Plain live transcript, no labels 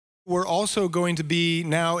We're also going to be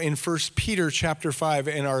now in 1 Peter chapter 5,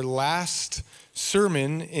 in our last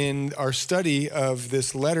sermon in our study of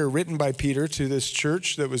this letter written by Peter to this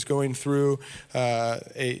church that was going through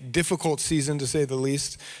a difficult season, to say the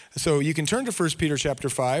least. So you can turn to 1 Peter chapter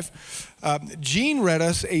 5. Gene read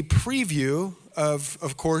us a preview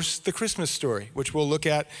of course, the Christmas story, which we'll look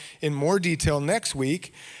at in more detail next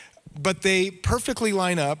week. But they perfectly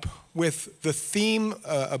line up with the theme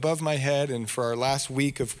above my head, and for our last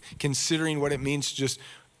week of considering what it means to just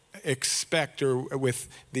expect, or with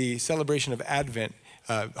the celebration of Advent,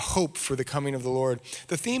 hope for the coming of the Lord.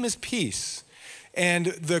 The theme is peace. And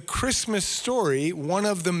the Christmas story, one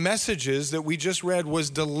of the messages that we just read, was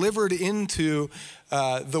delivered into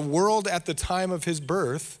the world at the time of his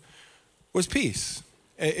birth, was peace.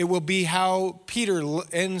 It will be how Peter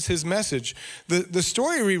ends his message. The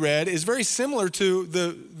story we read is very similar to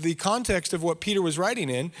the context of what Peter was writing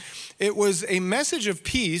in. It was a message of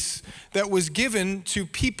peace that was given to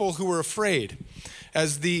people who were afraid.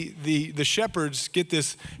 As the shepherds get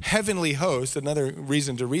this heavenly host, another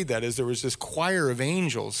reason to read that is there was this choir of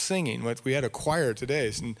angels singing. We had a choir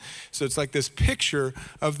today. And so it's like this picture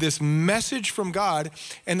of this message from God,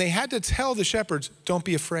 and they had to tell the shepherds, don't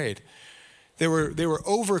be afraid. They were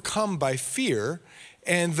overcome by fear,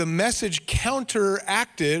 and the message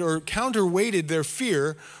counteracted or counterweighted their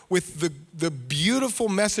fear with the beautiful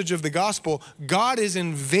message of the gospel. God is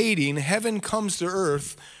invading, heaven comes to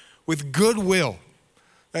earth with goodwill,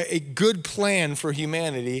 a good plan for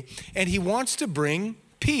humanity, and he wants to bring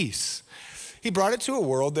peace. He brought it to a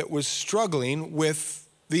world that was struggling with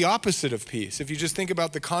the opposite of peace. If you just think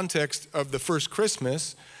about the context of the first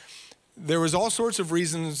Christmas, there was all sorts of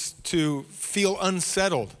reasons to feel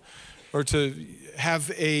unsettled or to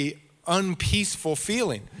have a unpeaceful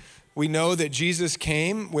feeling. We know that Jesus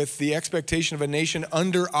came with the expectation of a nation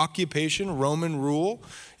under occupation, Roman rule.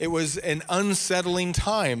 It was an unsettling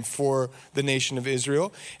time for the nation of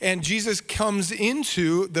Israel. And Jesus comes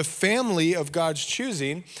into the family of God's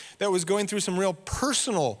choosing that was going through some real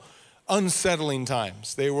personal unsettling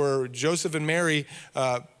times. They were, Joseph and Mary,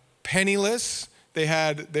 penniless.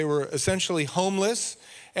 They were essentially homeless,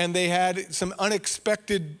 and they had some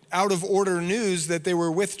unexpected out-of-order news that they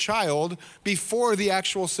were with child before the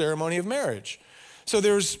actual ceremony of marriage. So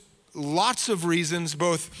there's lots of reasons,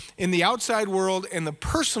 both in the outside world and the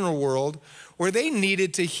personal world, where they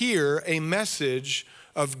needed to hear a message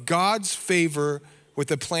of God's favor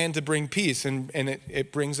with a plan to bring peace. And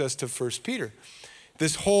it brings us to 1 Peter.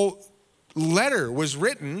 This whole letter was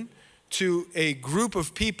written to a group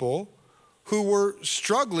of people who were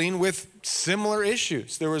struggling with similar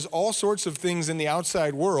issues. There was all sorts of things in the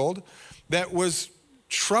outside world that was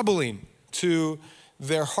troubling to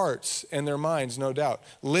their hearts and their minds, no doubt.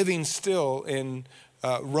 Living still in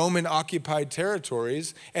Roman-occupied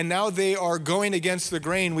territories, and now they are going against the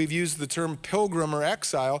grain. We've used the term pilgrim or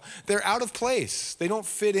exile. They're out of place. They don't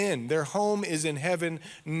fit in. Their home is in heaven,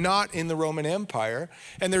 not in the Roman Empire,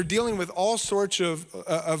 and they're dealing with all sorts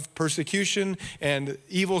of persecution and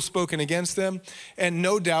evil spoken against them, and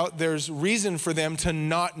no doubt there's reason for them to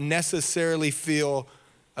not necessarily feel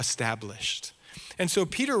established. And so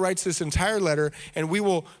Peter writes this entire letter, and we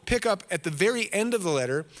will pick up at the very end of the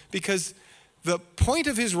letter, because the point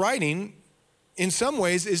of his writing, in some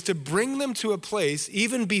ways, is to bring them to a place,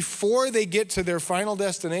 even before they get to their final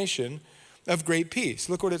destination, of great peace.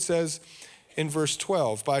 Look what it says in verse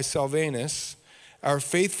 12. By Silvanus, our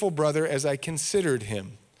faithful brother, as I considered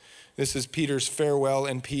him. This is Peter's farewell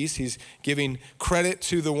and peace. He's giving credit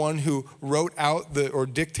to the one who wrote out or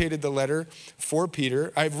dictated the letter for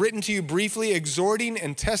Peter. I've written to you briefly, exhorting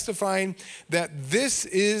and testifying that this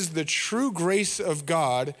is the true grace of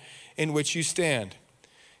God in which you stand.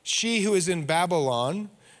 She who is in Babylon,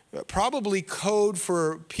 probably code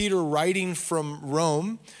for Peter writing from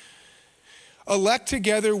Rome, elect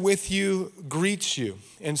together with you, greets you,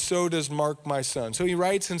 and so does Mark, my son. So he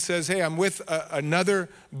writes and says, hey, I'm with another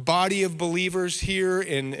body of believers here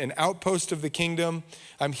in an outpost of the kingdom.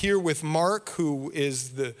 I'm here with Mark, who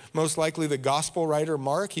is most likely the gospel writer,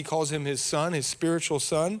 Mark. He calls him his son, his spiritual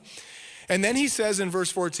son. And then he says in verse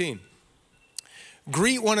 14,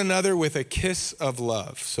 greet one another with a kiss of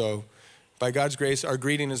love. So by God's grace, our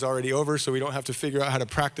greeting is already over, so we don't have to figure out how to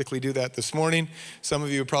practically do that this morning. Some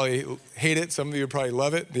of you probably hate it. Some of you probably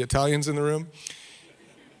love it, the Italians in the room.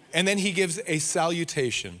 And then he gives a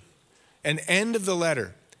salutation, an end of the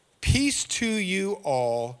letter. Peace to you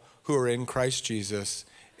all who are in Christ Jesus.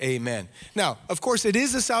 Amen. Now, of course, it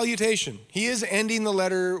is a salutation. He is ending the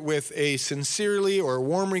letter with a sincerely or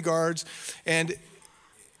warm regards, and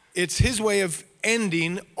it's his way of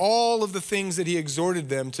ending all of the things that he exhorted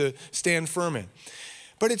them to stand firm in.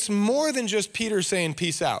 But it's more than just Peter saying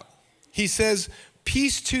peace out. He says,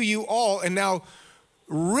 peace to you all, and now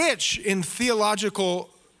rich in theological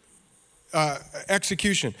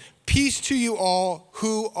execution. Peace to you all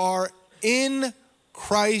who are in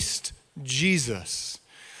Christ Jesus.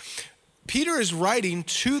 Peter is writing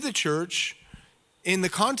to the church in the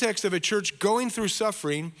context of a church going through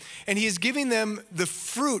suffering, and he is giving them the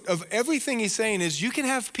fruit of everything he's saying is you can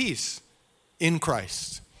have peace in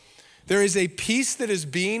Christ. There is a peace that is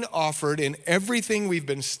being offered in everything we've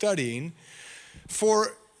been studying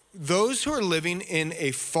for those who are living in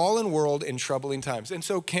a fallen world in troubling times. And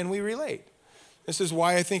so can we relate? This is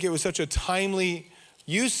why I think it was such a timely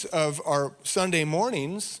use of our Sunday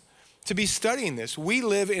mornings to be studying this. We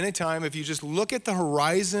live in a time, if you just look at the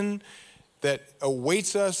horizon that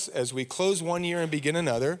awaits us as we close one year and begin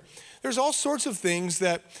another, there's all sorts of things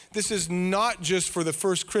that this is not just for the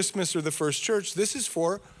first Christmas or the first church. This is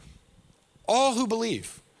for all who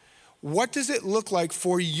believe. What does it look like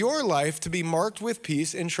for your life to be marked with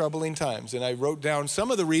peace in troubling times? And I wrote down some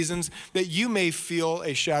of the reasons that you may feel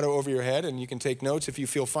a shadow over your head, and you can take notes if you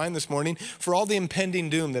feel fine this morning, for all the impending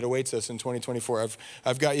doom that awaits us in 2024.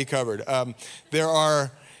 I've got you covered. There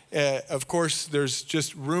are, of course, there's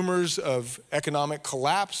just rumors of economic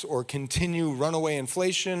collapse or continued runaway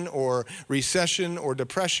inflation or recession or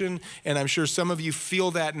depression. And I'm sure some of you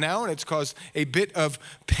feel that now, and it's caused a bit of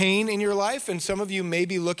pain in your life. And some of you may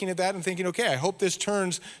be looking at that and thinking, okay, I hope this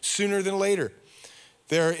turns sooner than later.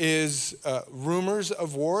 There is rumors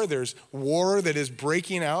of war. There's war that is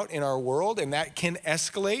breaking out in our world, and that can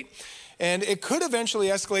escalate. And it could eventually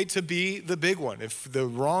escalate to be the big one. If the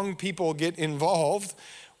wrong people get involved,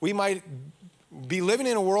 we might be living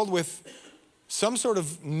in a world with some sort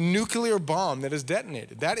of nuclear bomb that is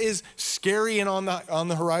detonated. That is scary and on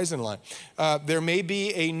the horizon line. There may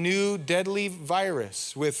be a new deadly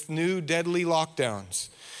virus with new deadly lockdowns.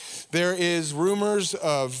 There is rumors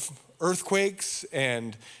of earthquakes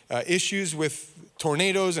and issues with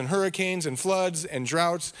tornadoes and hurricanes and floods and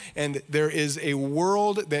droughts. And there is a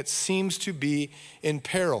world that seems to be in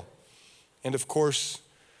peril. And of course,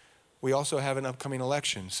 we also have an upcoming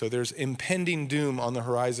election. So there's impending doom on the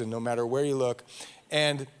horizon, no matter where you look.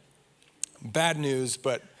 And bad news,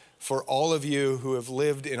 but for all of you who have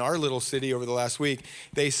lived in our little city over the last week,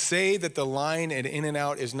 they say that the line at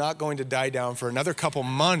In-N-Out is not going to die down for another couple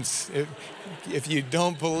months. If you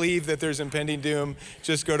don't believe that there's impending doom,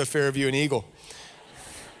 just go to Fairview and Eagle.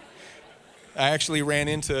 I actually ran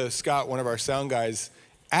into Scott, one of our sound guys,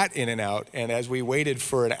 at In-N-Out, and as we waited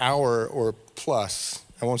for an hour or plus,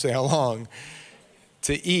 I won't say how long,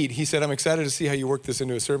 to eat, he said, I'm excited to see how you work this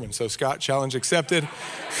into a sermon. So Scott, challenge accepted.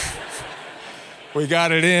 We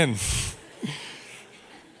got it in.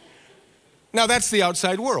 Now that's the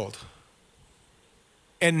outside world.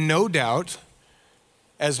 And no doubt,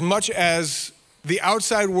 as much as the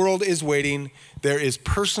outside world is waiting, there is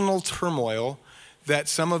personal turmoil that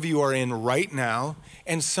some of you are in right now,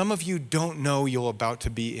 and some of you don't know you're about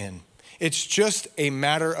to be in. It's just a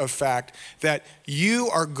matter of fact that you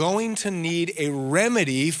are going to need a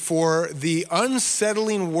remedy for the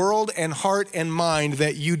unsettling world and heart and mind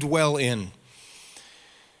that you dwell in.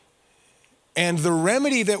 And the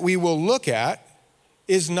remedy that we will look at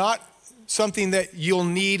is not something that you'll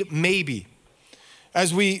need maybe.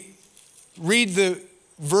 As we read the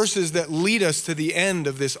verses that lead us to the end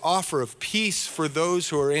of this offer of peace for those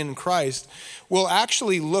who are in Christ, we'll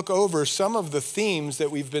actually look over some of the themes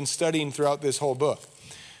that we've been studying throughout this whole book.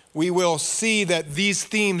 We will see that these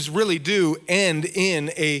themes really do end in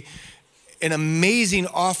an amazing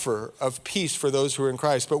offer of peace for those who are in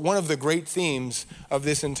Christ. But one of the great themes of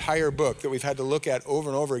this entire book that we've had to look at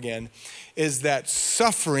over and over again is that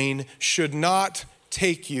suffering should not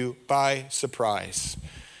take you by surprise.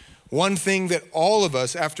 One thing that all of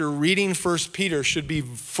us, after reading 1 Peter, should be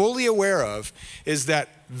fully aware of is that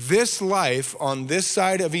this life on this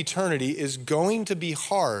side of eternity is going to be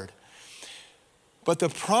hard. But the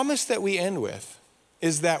promise that we end with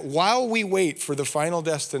is that while we wait for the final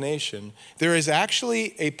destination, there is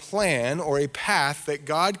actually a plan or a path that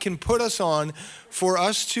God can put us on for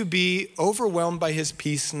us to be overwhelmed by his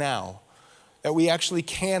peace now. That we actually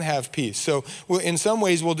can have peace. So in some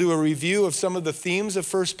ways, we'll do a review of some of the themes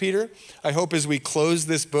of 1 Peter. I hope as we close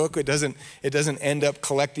this book, it doesn't end up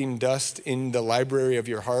collecting dust in the library of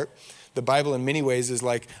your heart. The Bible in many ways is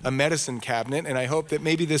like a medicine cabinet, and I hope that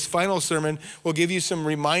maybe this final sermon will give you some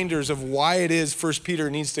reminders of why it is 1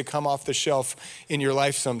 Peter needs to come off the shelf in your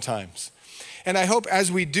life sometimes. And I hope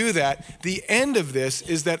as we do that, the end of this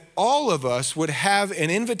is that all of us would have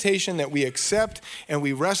an invitation that we accept and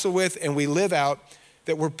we wrestle with and we live out,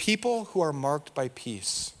 that we're people who are marked by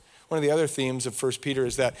peace. one of the other themes of 1 Peter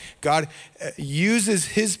is that God uses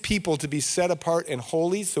his people to be set apart and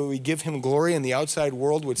holy so we give him glory and the outside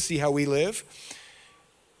world would see how we live.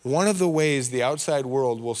 One of the ways the outside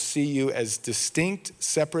world will see you as distinct,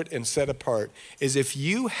 separate, and set apart is if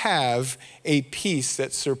you have a peace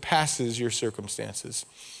that surpasses your circumstances.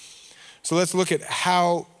 So let's look at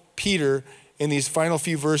how Peter, in these final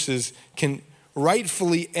few verses, can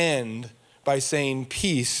rightfully end by saying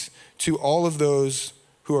peace to all of those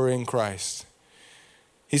who are in Christ.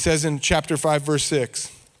 He says in chapter 5, verse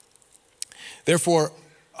 6, "Therefore,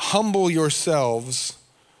 humble yourselves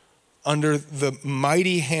under the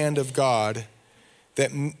mighty hand of God,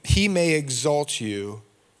 that he may exalt you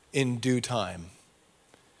in due time."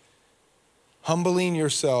 Humbling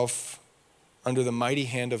yourself under the mighty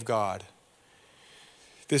hand of God.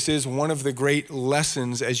 This is one of the great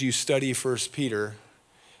lessons as you study 1 Peter,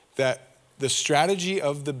 that the strategy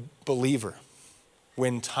of the believer,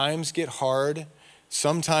 when times get hard,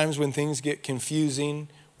 sometimes when things get confusing,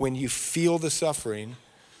 when you feel the suffering,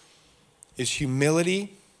 is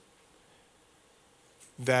humility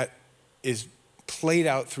that is played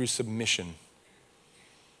out through submission.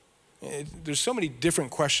 There's so many different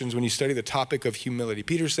questions when you study the topic of humility.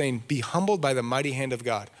 Peter's saying, be humbled by the mighty hand of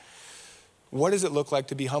God. What does it look like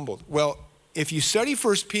to be humbled? Well, if you study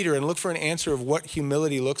 1 Peter and look for an answer of what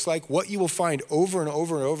humility looks like, what you will find over and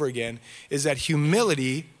over and over again is that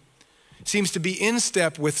humility seems to be in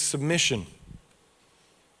step with submission.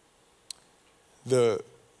 The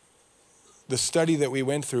study that we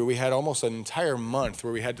went through, we had almost an entire month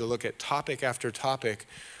where we had to look at topic after topic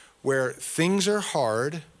where things are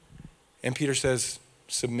hard, and Peter says,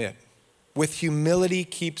 submit. With humility,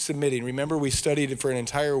 keep submitting. Remember, we studied for an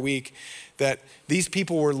entire week that these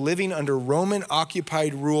people were living under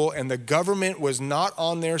Roman-occupied rule, and the government was not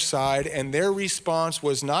on their side, and their response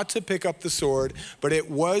was not to pick up the sword, but it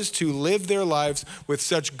was to live their lives with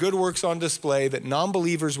such good works on display that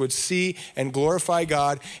non-believers would see and glorify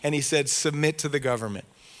God, and he said, submit to the government.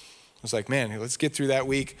 I was like, man, let's get through that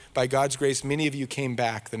week. By God's grace, many of you came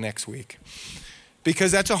back the next week.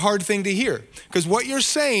 Because that's a hard thing to hear. Because what you're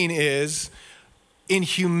saying is, in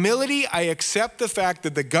humility, I accept the fact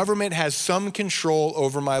that the government has some control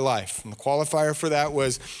over my life. And the qualifier for that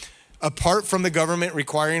was, apart from the government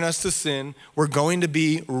requiring us to sin, we're going to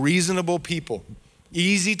be reasonable people,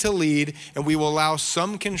 easy to lead, and we will allow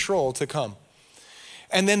some control to come.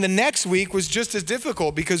 And then the next week was just as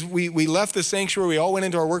difficult because we left the sanctuary, we all went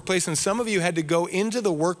into our workplace, and some of you had to go into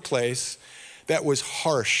the workplace that was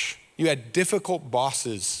harsh. You had difficult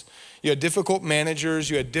bosses. You had difficult managers.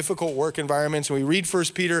 You had difficult work environments. And we read 1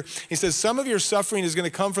 Peter. He says, some of your suffering is going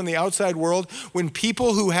to come from the outside world when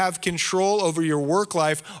people who have control over your work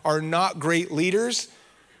life are not great leaders.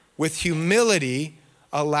 With humility,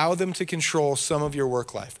 allow them to control some of your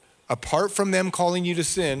work life. Apart from them calling you to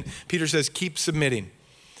sin, Peter says, keep submitting.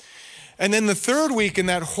 And then the third week in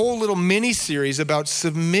that whole little mini series about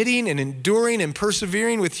submitting and enduring and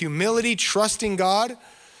persevering with humility, trusting God,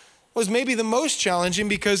 was maybe the most challenging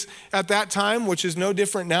because at that time, which is no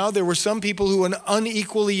different now, there were some people who had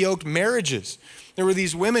unequally yoked marriages. There were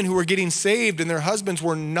these women who were getting saved and their husbands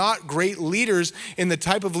were not great leaders in the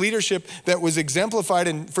type of leadership that was exemplified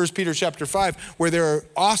in 1 Peter chapter 5, where there are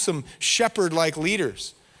awesome shepherd-like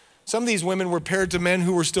leaders. Some of these women were paired to men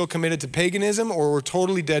who were still committed to paganism or were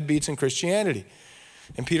totally deadbeats in Christianity.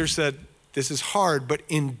 And Peter said, this is hard, but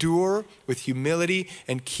endure with humility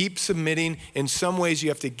and keep submitting. In some ways, you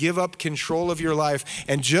have to give up control of your life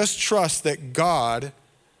and just trust that God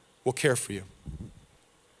will care for you.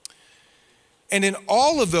 And in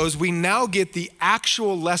all of those, we now get the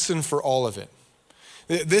actual lesson for all of it.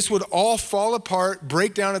 This would all fall apart,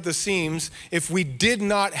 break down at the seams if we did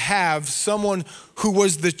not have someone who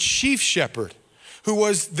was the chief shepherd, who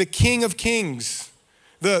was the King of Kings,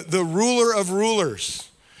 the ruler of rulers,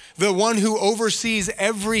 the one who oversees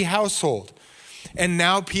every household. And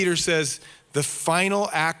now Peter says the final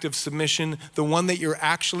act of submission, the one that you're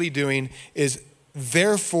actually doing, is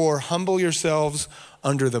therefore humble yourselves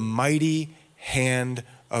under the mighty hand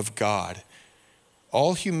of God.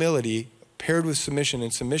 All humility paired with submission,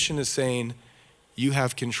 and submission is saying you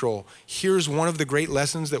have control. Here's one of the great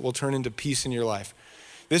lessons that will turn into peace in your life.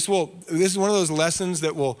 This is one of those lessons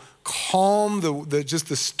that will calm just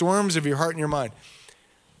the storms of your heart and your mind.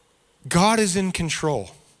 God is in control.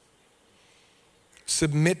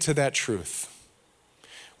 Submit to that truth.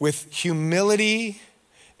 With humility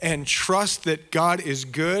and trust that God is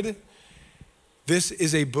good, this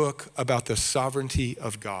is a book about the sovereignty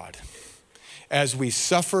of God. As we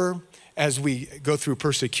suffer, as we go through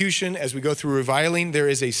persecution, as we go through reviling, there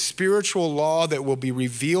is a spiritual law that will be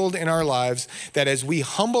revealed in our lives that as we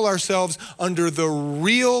humble ourselves under the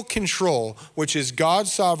real control, which is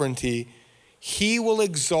God's sovereignty, he will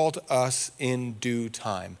exalt us in due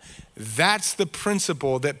time. That's the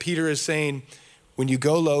principle that Peter is saying, when you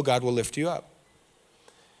go low, God will lift you up.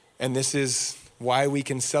 And this is why we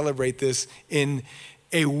can celebrate this in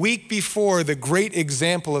a week before the great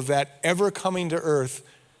example of that ever coming to earth,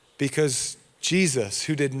 because Jesus,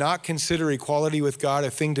 who did not consider equality with God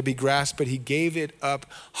a thing to be grasped, but he gave it up,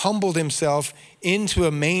 humbled himself into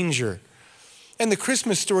a manger. And the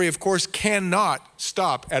Christmas story, of course, cannot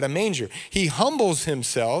stop at a manger. He humbles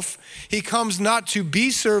himself. He comes not to be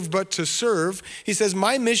served, but to serve. He says,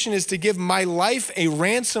 my mission is to give my life a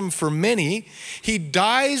ransom for many. He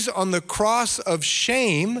dies on the cross of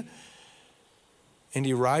shame, and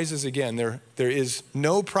he rises again. There is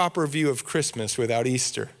no proper view of Christmas without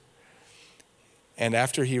Easter. And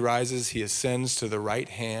after he rises, he ascends to the right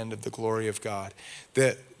hand of the glory of God.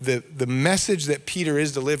 The message that Peter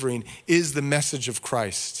is delivering is the message of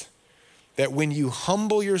Christ. That when you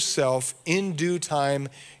humble yourself in due time,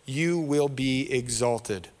 you will be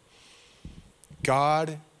exalted.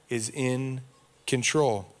 God is in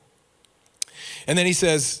control. And then he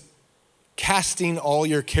says, casting all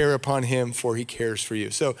your care upon him, for he cares for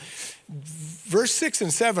you. So verse 6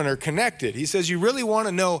 and 7 are connected. He says, you really want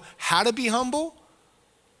to know how to be humble?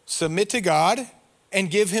 Submit to God and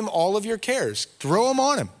give him all of your cares. Throw them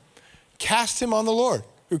on him. Cast him on the Lord,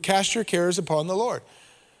 who cast your cares upon the Lord.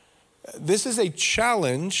 This is a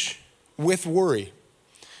challenge with worry.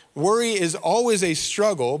 Worry is always a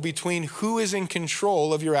struggle between who is in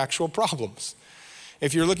control of your actual problems.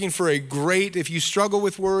 If you're looking for if you struggle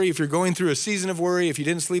with worry, if you're going through a season of worry, if you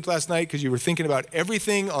didn't sleep last night because you were thinking about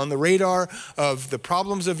everything on the radar of the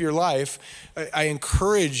problems of your life, I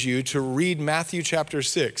encourage you to read Matthew chapter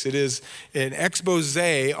 6. It is an expose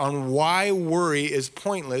on why worry is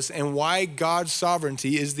pointless and why God's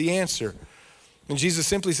sovereignty is the answer. And Jesus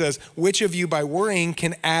simply says, which of you by worrying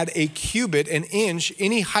can add a cubit, an inch,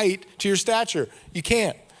 any height to your stature? You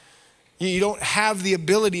can't. You don't have the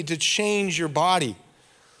ability to change your body.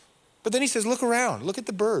 But then he says, look around, look at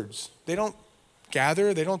the birds. They don't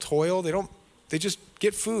gather, they don't toil, they just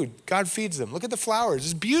get food. God feeds them. Look at the flowers,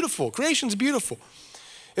 it's beautiful, creation's beautiful.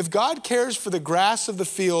 If God cares for the grass of the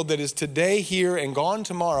field that is today here and gone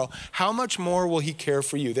tomorrow, how much more will he care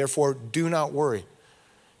for you? Therefore, do not worry.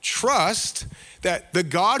 Trust that the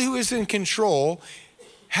God who is in control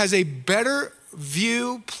has a better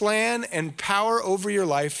view, plan, and power over your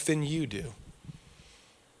life than you do.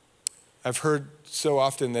 I've heard so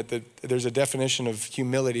often that there's a definition of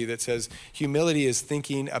humility that says humility is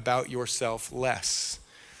thinking about yourself less.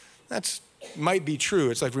 That might be true.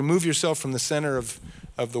 It's like remove yourself from the center of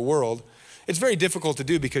the world. It's very difficult to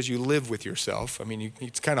do because you live with yourself. I mean,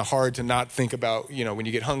 it's kind of hard to not think about, when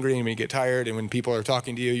you get hungry and when you get tired and when people are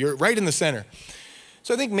talking to you, you're right in the center.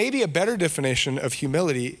 So I think maybe a better definition of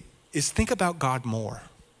humility is think about God more.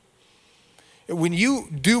 When you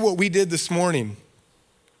do what we did this morning,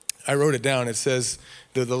 I wrote it down. It says,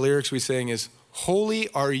 the lyrics we sang is, holy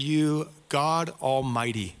are you, God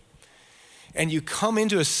Almighty. And you come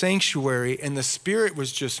into a sanctuary and the Spirit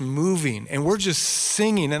was just moving and we're just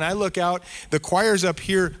singing. And I look out, the choir's up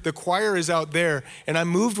here, the choir is out there, and I'm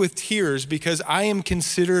moved with tears because I am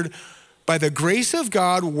considered by the grace of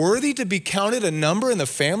God worthy to be counted a number in the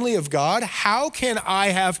family of God. How can I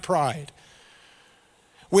have pride?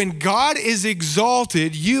 When God is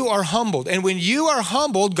exalted, you are humbled. And when you are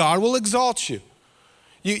humbled, God will exalt you.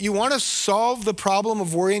 You want to solve the problem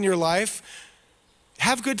of worry in your life?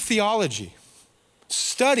 Have good theology.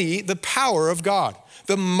 Study the power of God,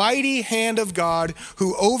 the mighty hand of God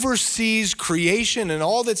who oversees creation and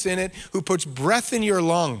all that's in it, who puts breath in your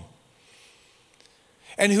lung,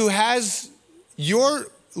 and who has your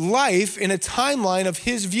life in a timeline of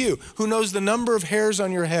his view, who knows the number of hairs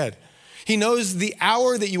on your head. He knows the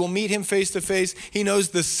hour that you will meet him face to face. He knows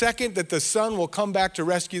the second that the Son will come back to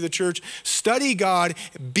rescue the church. Study God,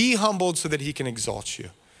 be humbled so that he can exalt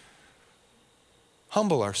you.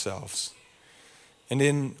 Humble ourselves. And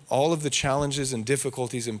in all of the challenges and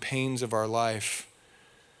difficulties and pains of our life,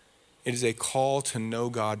 it is a call to know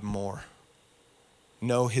God more,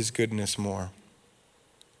 know his goodness more.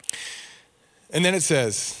 And then it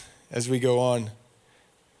says, as we go on,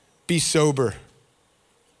 be sober.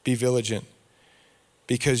 Be vigilant,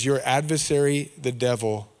 because your adversary, the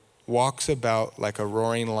devil, walks about like a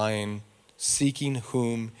roaring lion, seeking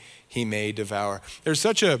whom he may devour. There's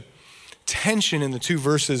such a tension in the two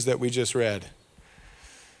verses that we just read.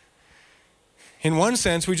 In one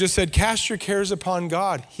sense, we just said, cast your cares upon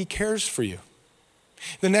God. He cares for you.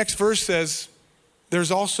 The next verse says, there's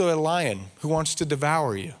also a lion who wants to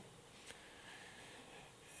devour you.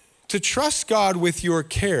 To trust God with your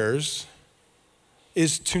cares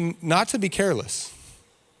is to not to be careless.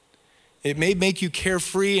 It may make you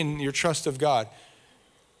carefree in your trust of God,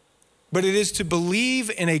 but it is to believe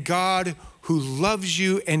in a God who loves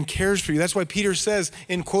you and cares for you. That's why Peter says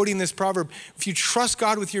in quoting this proverb, if you trust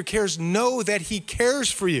God with your cares, know that he cares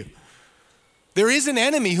for you. There is an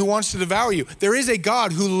enemy who wants to devour you. There is a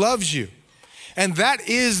God who loves you. And that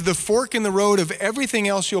is the fork in the road of everything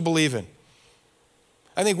else you'll believe in.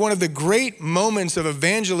 I think one of the great moments of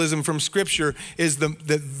evangelism from Scripture is the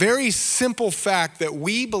very simple fact that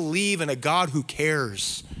we believe in a God who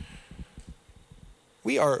cares.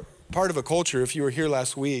 We are part of a culture, if you were here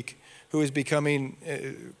last week, who is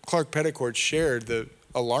becoming, Clark Petticourt shared the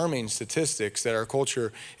alarming statistics that our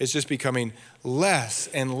culture is just becoming less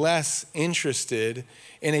and less interested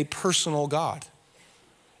in a personal God.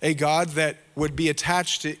 A God that would be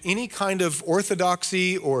attached to any kind of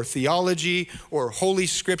orthodoxy or theology or holy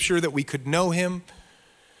scripture that we could know him.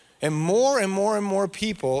 And more and more and more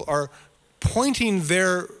people are pointing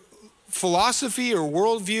their philosophy or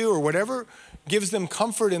worldview or whatever gives them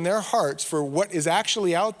comfort in their hearts for what is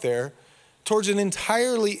actually out there towards an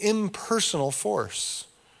entirely impersonal force.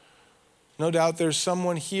 No doubt there's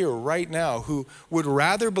someone here right now who would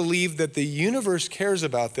rather believe that the universe cares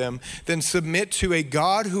about them than submit to a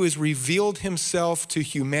God who has revealed himself to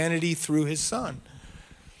humanity through his Son.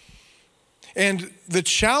 And the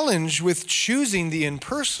challenge with choosing the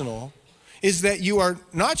impersonal is that you are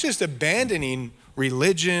not just abandoning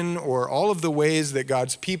religion or all of the ways that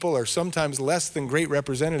God's people are sometimes less than great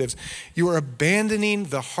representatives. You are abandoning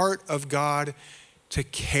the heart of God to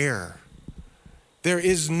care. There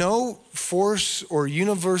is no force or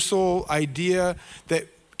universal idea that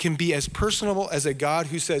can be as personable as a God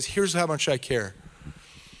who says, here's how much I care.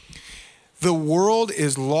 The world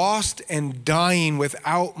is lost and dying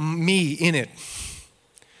without me in it.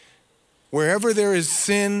 Wherever there is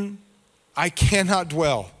sin, I cannot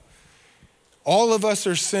dwell. All of us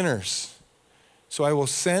are sinners. So I will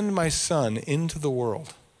send my Son into the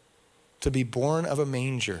world to be born of a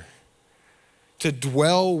manger, to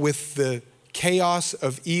dwell with the chaos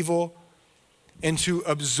of evil, and to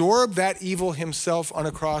absorb that evil himself on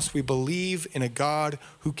a cross. We believe in a God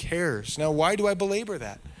who cares. Now, why do I belabor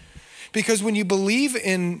that? Because when you believe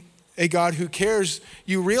in a God who cares,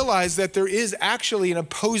 you realize that there is actually an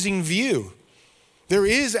opposing view. There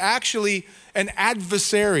is actually an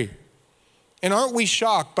adversary. And aren't we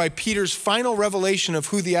shocked by Peter's final revelation of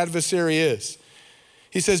who the adversary is?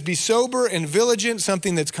 He says, be sober and vigilant,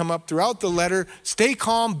 something that's come up throughout the letter. Stay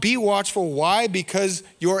calm, be watchful. Why? Because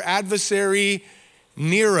your adversary,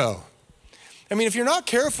 Nero. I mean, if you're not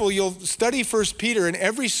careful, you'll study 1 Peter and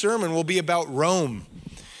every sermon will be about Rome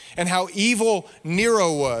and how evil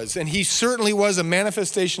Nero was. And he certainly was a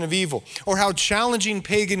manifestation of evil. Or how challenging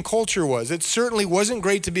pagan culture was. It certainly wasn't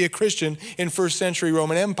great to be a Christian in first century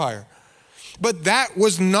Roman Empire. But that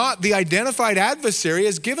was not the identified adversary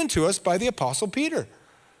as given to us by the Apostle Peter.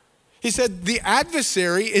 He said the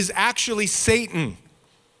adversary is actually Satan.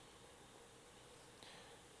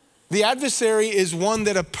 The adversary is one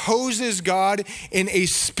that opposes God in a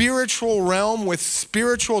spiritual realm with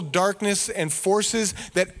spiritual darkness and forces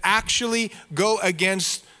that actually go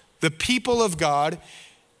against the people of God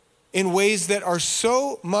in ways that are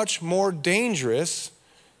so much more dangerous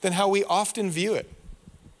than how we often view it.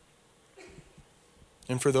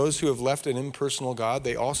 And for those who have left an impersonal God,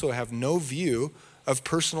 they also have no view of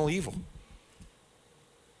personal evil.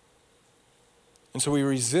 And so we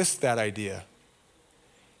resist that idea.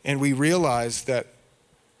 And we realize that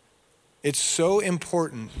it's so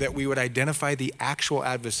important that we would identify the actual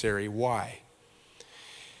adversary. Why?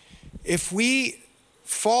 If we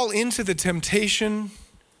fall into the temptation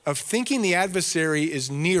of thinking the adversary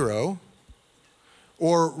is Nero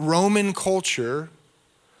or Roman culture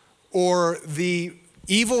or the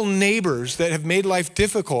evil neighbors that have made life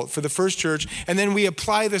difficult for the first church, and then we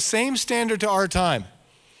apply the same standard to our time.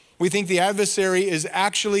 We think the adversary is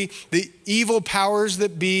actually the evil powers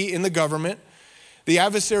that be in the government. The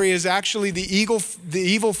adversary is actually the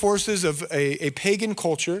evil forces of a pagan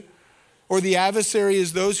culture, or the adversary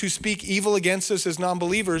is those who speak evil against us as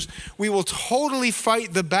non-believers. We will totally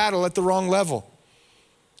fight the battle at the wrong level.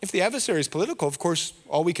 If the adversary is political, of course,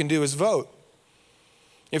 all we can do is vote.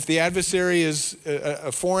 If the adversary is a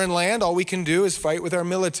foreign land, all we can do is fight with our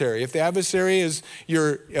military. If the adversary is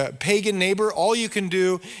your pagan neighbor, all you can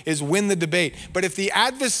do is win the debate. But if the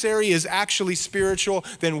adversary is actually spiritual,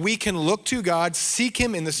 then we can look to God, seek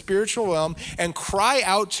him in the spiritual realm, and cry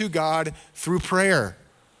out to God through prayer.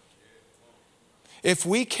 If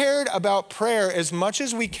we cared about prayer as much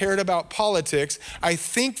as we cared about politics, I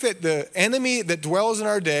think that the enemy that dwells in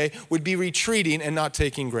our day would be retreating and not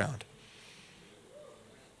taking ground.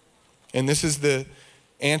 And this is the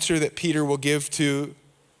answer that Peter will give to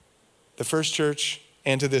the first church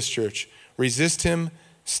and to this church. Resist him,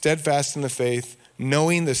 steadfast in the faith,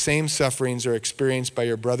 knowing the same sufferings are experienced by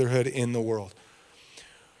your brotherhood in the world.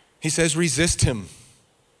 He says, resist him.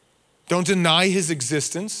 Don't deny his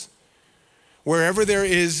existence. Wherever there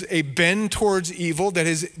is a bend towards evil that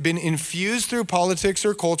has been infused through politics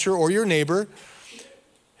or culture or your neighbor,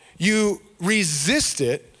 you resist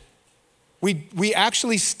it. We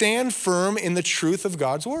actually stand firm in the truth of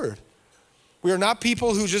God's word. We are not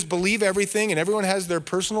people who just believe everything and everyone has their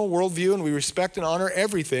personal worldview and we respect and honor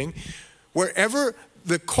everything. Wherever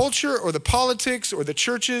the culture or the politics or the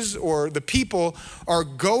churches or the people are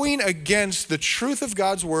going against the truth of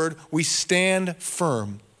God's word, we stand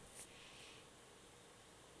firm.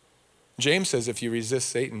 James says if you resist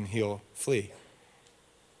Satan, he'll flee.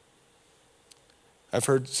 I've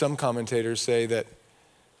heard some commentators say that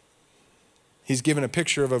he's given a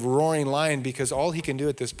picture of a roaring lion because all he can do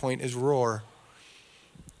at this point is roar.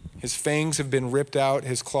 His fangs have been ripped out.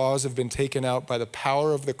 His claws have been taken out by the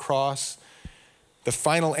power of the cross. The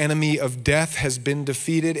final enemy of death has been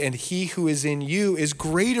defeated, and he who is in you is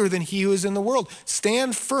greater than he who is in the world.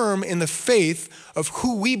 Stand firm in the faith of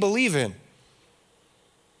who we believe in.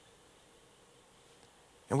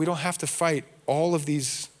 And we don't have to fight all of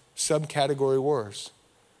these subcategory wars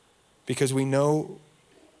because we know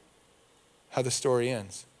how the story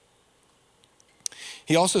ends.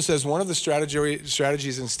 He also says one of the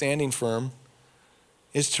strategies in standing firm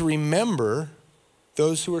is to remember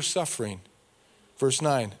those who are suffering. Verse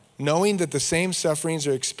 9, knowing that the same sufferings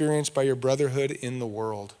are experienced by your brotherhood in the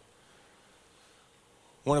world.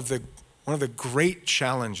 One of the great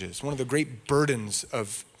challenges, one of the great burdens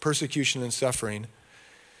of persecution and suffering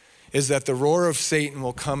is that the roar of Satan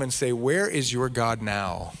will come and say, where is your God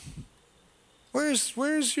now? Where's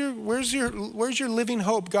your living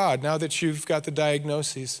hope, God, now that you've got the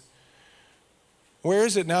diagnoses? Where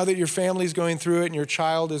is it now that your family's going through it and your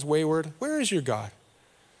child is wayward? Where is your God?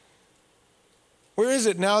 Where is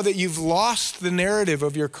it now that you've lost the narrative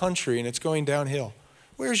of your country and it's going downhill?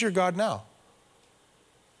 Where's your God now?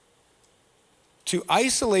 To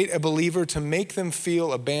isolate a believer, to make them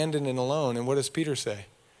feel abandoned and alone. And what does Peter say?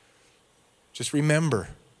 Just remember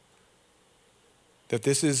that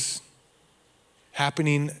this is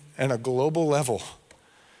happening at a global level.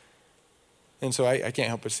 And so I can't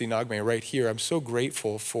help but see Nagme right here. I'm so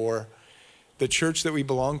grateful for the church that we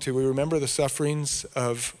belong to. We remember the sufferings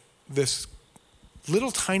of this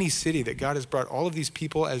little tiny city that God has brought all of these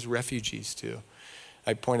people as refugees to.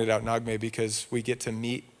 I pointed out Nagme because we get to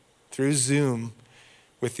meet through Zoom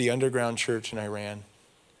with the underground church in Iran.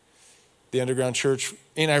 The underground church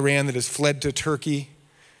in Iran that has fled to Turkey.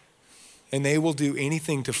 And they will do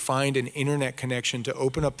anything to find an internet connection, to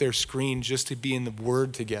open up their screen just to be in the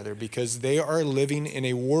Word together, because they are living in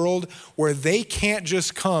a world where they can't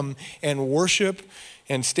just come and worship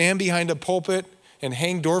and stand behind a pulpit and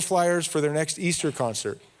hang door flyers for their next Easter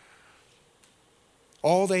concert.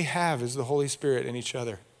 All they have is the Holy Spirit and each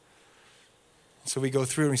other. So we go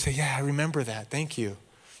through and we say, yeah, I remember that. Thank you.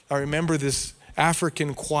 I remember this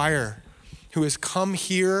African choir who has come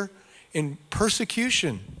here in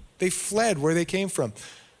persecution. They fled where they came from.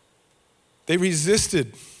 They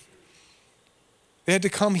resisted. They had to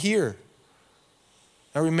come here.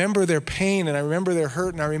 I remember their pain and I remember their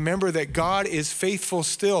hurt and I remember that God is faithful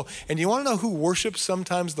still. And you want to know who worships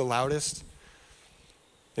sometimes the loudest?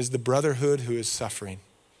 Is the brotherhood who is suffering.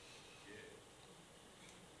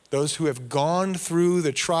 Those who have gone through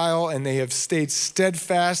the trial and they have stayed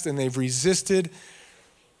steadfast and they've resisted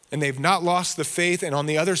and they've not lost the faith. And on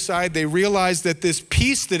the other side, they realize that this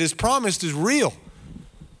peace that is promised is real.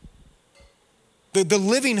 The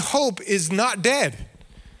living hope is not dead.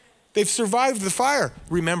 They've survived the fire.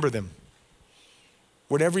 Remember them.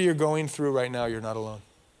 Whatever you're going through right now, you're not alone.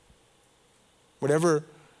 Whatever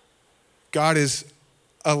God is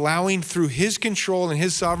allowing through his control and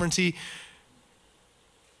his sovereignty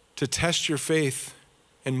to test your faith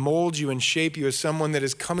and mold you and shape you as someone that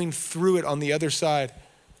is coming through it on the other side,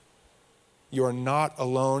 you are not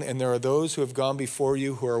alone, and there are those who have gone before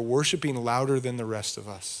you who are worshiping louder than the rest of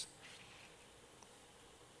us.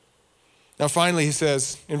 Now finally, he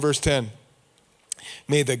says in verse 10,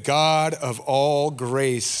 may the God of all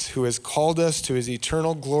grace, who has called us to his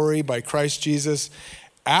eternal glory by Christ Jesus,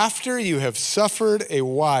 after you have suffered a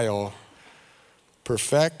while,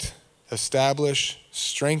 perfect, establish,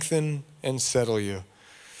 strengthen, and settle you.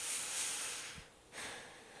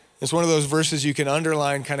 It's one of those verses you can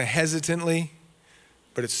underline kind of hesitantly,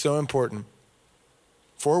 but it's so important.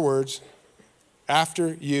 4 words,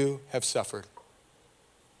 after you have suffered.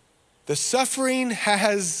 The suffering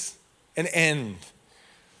has an end.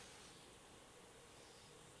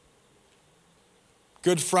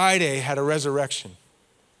 Good Friday had a resurrection.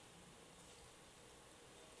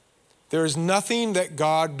 There is nothing that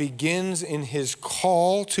God begins in his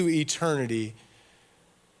call to eternity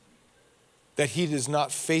that he is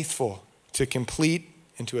not faithful to complete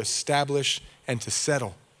and to establish and to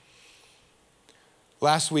settle.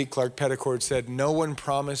 Last week, Clark Petticord said, no one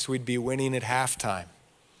promised we'd be winning at halftime.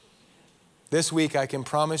 This week, I can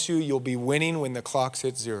promise you, you'll be winning when the clocks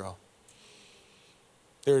hit 0.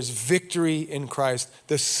 There is victory in Christ.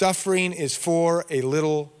 The suffering is for a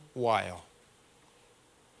little while.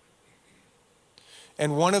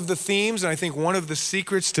 And one of the themes, and I think one of the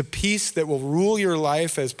secrets to peace that will rule your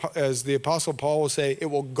life, as the Apostle Paul will say, it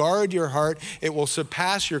will guard your heart, it will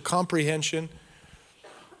surpass your comprehension,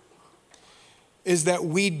 is that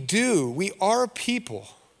we are people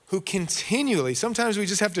who continually, sometimes we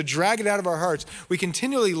just have to drag it out of our hearts, we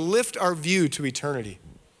continually lift our view to eternity.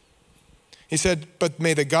 He said, but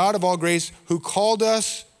may the God of all grace, who called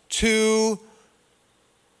us to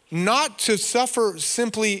not to suffer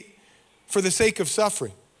simply for the sake of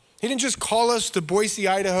suffering. He didn't just call us to Boise,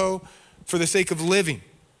 Idaho for the sake of living.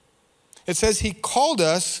 It says he called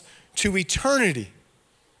us to eternity.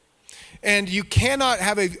 And you cannot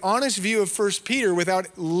have an honest view of 1 Peter without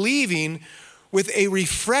leaving with a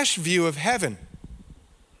refreshed view of heaven.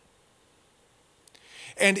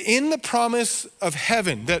 And in the promise of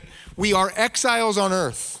heaven, that we are exiles on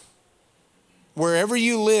earth, wherever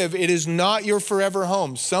you live, it is not your forever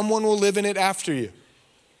home. Someone will live in it after you.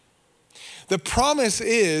 The promise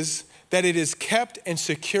is that it is kept and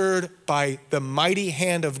secured by the mighty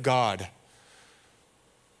hand of God.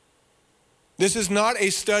 This is not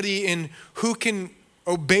a study in who can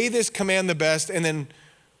obey this command the best and then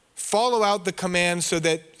follow out the command so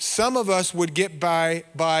that some of us would get by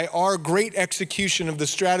our great execution of the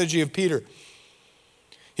strategy of Peter.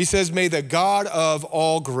 He says, may the God of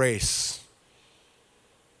all grace.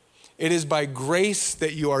 It is by grace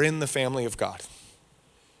that you are in the family of God.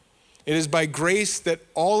 It is by grace that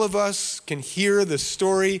all of us can hear the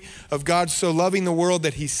story of God so loving the world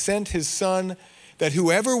that he sent his son, that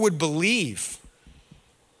whoever would believe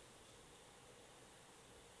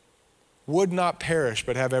would not perish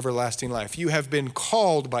but have everlasting life. You have been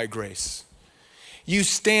called by grace. You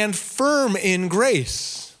stand firm in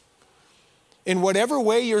grace. In whatever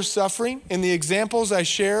way you're suffering, in the examples I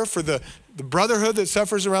share for the brotherhood that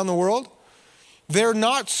suffers around the world, they're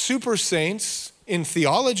not super saints in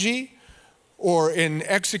theology or in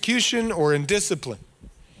execution or in discipline.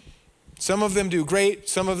 Some of them do great.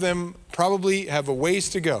 Some of them probably have a ways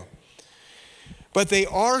to go. But they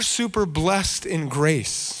are super blessed in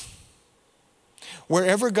grace.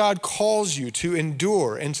 Wherever God calls you to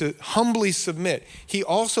endure and to humbly submit, he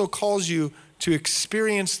also calls you to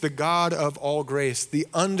experience the God of all grace, the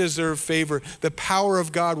undeserved favor, the power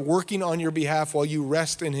of God working on your behalf while you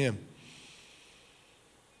rest in him.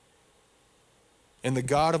 And the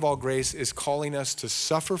God of all grace is calling us to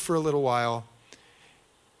suffer for a little while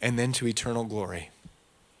and then to eternal glory.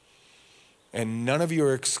 And none of you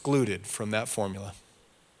are excluded from that formula.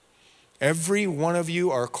 Every one of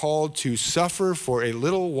you are called to suffer for a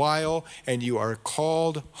little while, and you are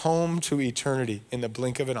called home to eternity in the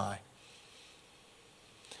blink of an eye.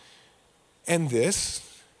 And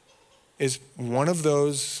this is one of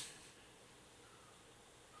those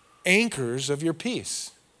anchors of your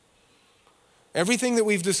peace. Everything that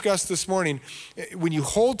we've discussed this morning, when you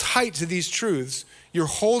hold tight to these truths, you're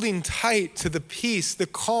holding tight to the peace, the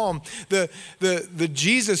calm, the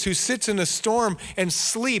Jesus who sits in a storm and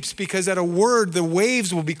sleeps because at a word the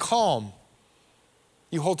waves will be calm.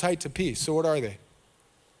 You hold tight to peace. So what are they?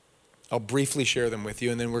 I'll briefly share them with you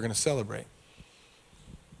and then we're going to celebrate.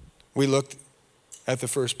 We looked at the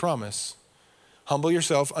first promise. Humble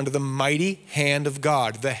yourself under the mighty hand of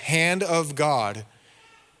God. The hand of God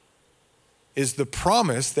is the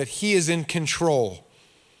promise that he is in control.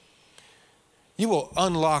 You will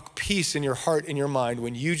unlock peace in your heart and your mind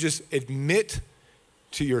when you just admit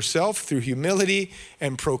to yourself through humility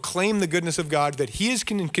and proclaim the goodness of God that he is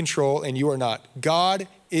in control and you are not. God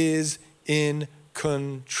is in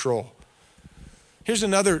control. Here's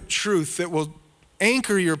another truth that will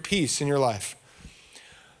anchor your peace in your life.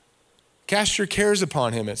 Cast your cares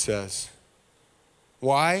upon him, it says.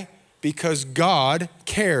 Why? Because God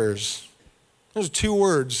cares. Those are two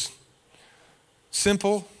words.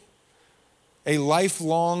 Simple, a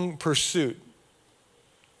lifelong pursuit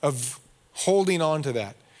of holding on to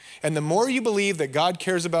that. And the more you believe that God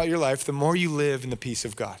cares about your life, the more you live in the peace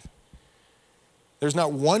of God. There's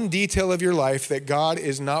not one detail of your life that God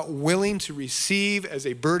is not willing to receive as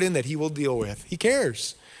a burden that he will deal with. He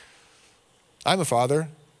cares. I'm a father.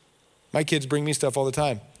 My kids bring me stuff all the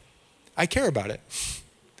time. I care about it.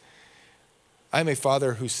 I'm a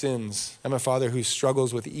father who sins. I'm a father who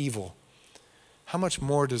struggles with evil. How much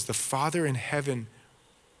more does the Father in heaven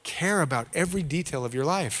care about every detail of your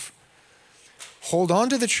life? Hold on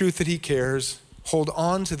to the truth that he cares. Hold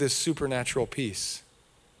on to this supernatural peace.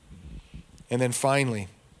 And then finally,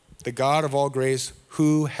 the God of all grace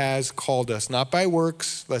who has called us, not by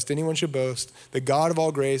works, lest anyone should boast. The God of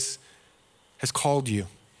all grace has called you.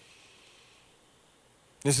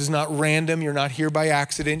 This is not random. You're not here by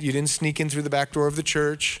accident. You didn't sneak in through the back door of the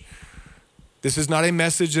church. This is not a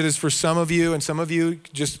message that is for some of you, and some of you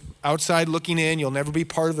just outside looking in. You'll never be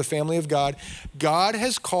part of the family of God. God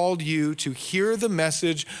has called you to hear the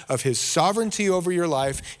message of his sovereignty over your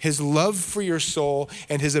life, his love for your soul,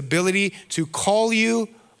 and his ability to call you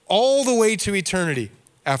all the way to eternity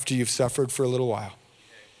after you've suffered for a little while.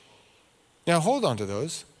 Now hold on to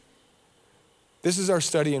those. This is our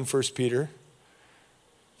study in 1 Peter.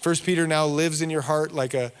 1 Peter now lives in your heart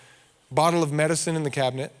like a bottle of medicine in the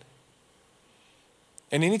cabinet.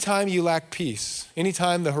 And anytime you lack peace,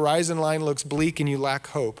 anytime the horizon line looks bleak and you lack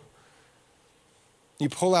hope, you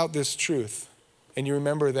pull out this truth and you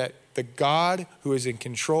remember that the God who is in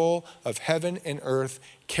control of heaven and earth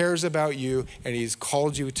cares about you and he's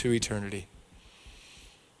called you to eternity.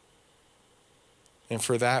 And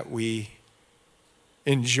for that, we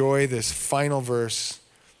enjoy this final verse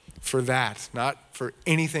for that, not for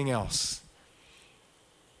anything else.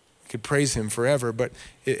 Could praise him forever, but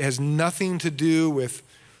it has nothing to do with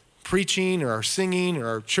preaching or our singing or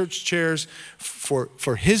our church chairs.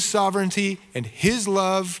 For his sovereignty and his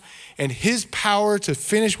love and his power to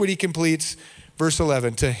finish what he completes. Verse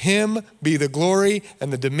 11, to him be the glory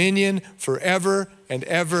and the dominion forever and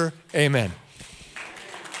ever. Amen.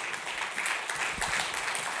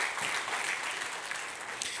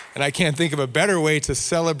 And I can't think of a better way to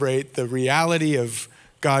celebrate the reality of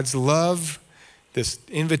God's love, this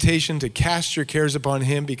invitation to cast your cares upon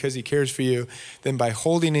him because he cares for you, than by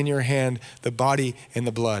holding in your hand the body and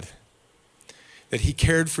the blood. That he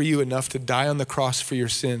cared for you enough to die on the cross for your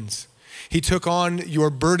sins. He took on your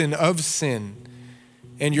burden of sin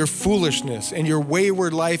and your foolishness and your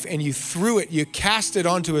wayward life, and you threw it, you cast it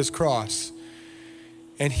onto his cross.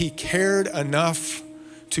 And he cared enough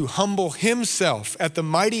to humble himself at the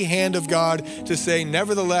mighty hand of God to say,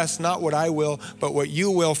 nevertheless, not what I will, but what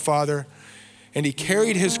you will, Father. And he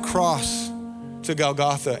carried his cross to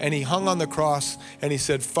Golgotha, and he hung on the cross, and he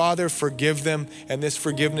said, Father, forgive them. And this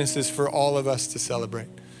forgiveness is for all of us to celebrate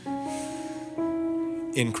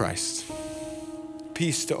in Christ.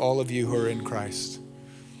 Peace to all of you who are in Christ.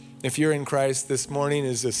 If you're in Christ, this morning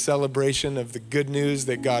is a celebration of the good news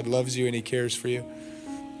that God loves you and he cares for you.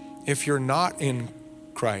 If you're not in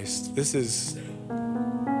Christ, this is,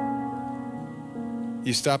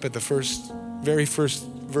 you stop at the very first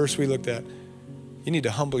verse we looked at. You need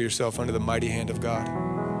to humble yourself under the mighty hand of God.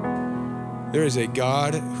 There is a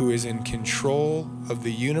God who is in control of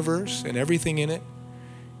the universe and everything in it.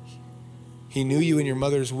 He knew you in your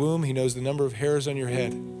mother's womb. He knows the number of hairs on your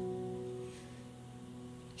head.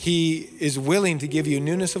 He is willing to give you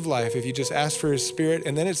newness of life if you just ask for his Spirit.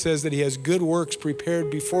 And then it says that he has good works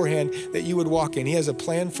prepared beforehand that you would walk in. He has a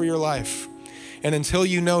plan for your life. And until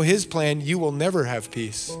you know his plan, you will never have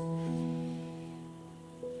peace.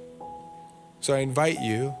 So I invite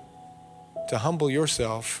you to humble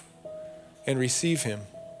yourself and receive him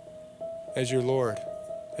as your Lord,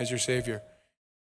 as your Savior.